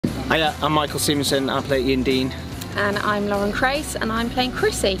Hiya, I'm Michael Stevenson, I play Ian Dean. And I'm Lauren Crace, and I'm playing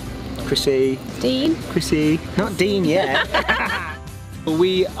Chrissy. Chrissy. Dean. Chrissy. Not Dean yet.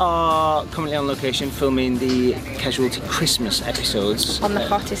 We are currently on location filming the Casualty Christmas episodes. On the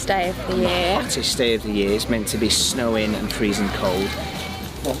hottest day of the year. The hottest day of the year. It's meant to be snowing and freezing cold.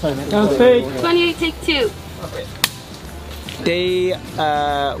 28, take 2. They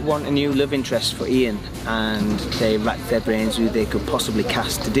want a new love interest for Ian, and they racked their brains who they could possibly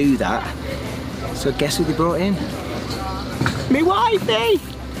cast to do that. So guess who they brought in? Me wifey!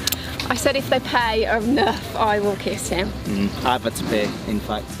 I said if they pay enough, I will kiss him. I've had to pay, in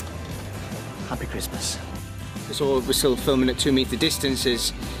fact. Happy Christmas. So we're still filming at 2 metre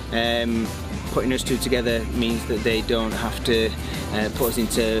distances. Putting us two together means that they don't have to put us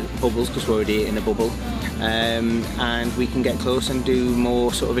into bubbles, because we're already in a bubble. And we can get close and do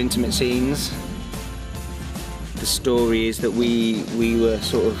more sort of intimate scenes. The story is that we were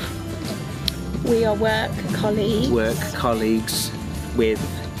sort of... We are work colleagues. Work colleagues with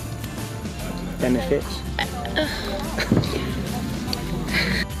benefits.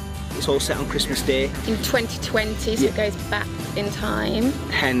 It's all set on Christmas Day. In 2020, so it goes back in time.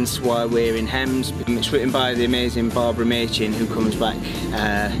 Hence why we're in Hems. It's written by the amazing Barbara Machin, who comes back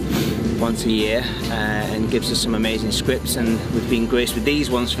once a year and gives us some amazing scripts, and we've been graced with these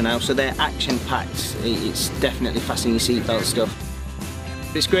ones for now, so they're action-packed. It's definitely fasten your seatbelt stuff.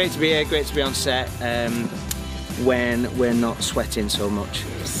 It's great to be here, great to be on set when we're not sweating so much.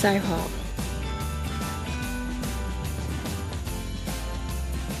 So hot.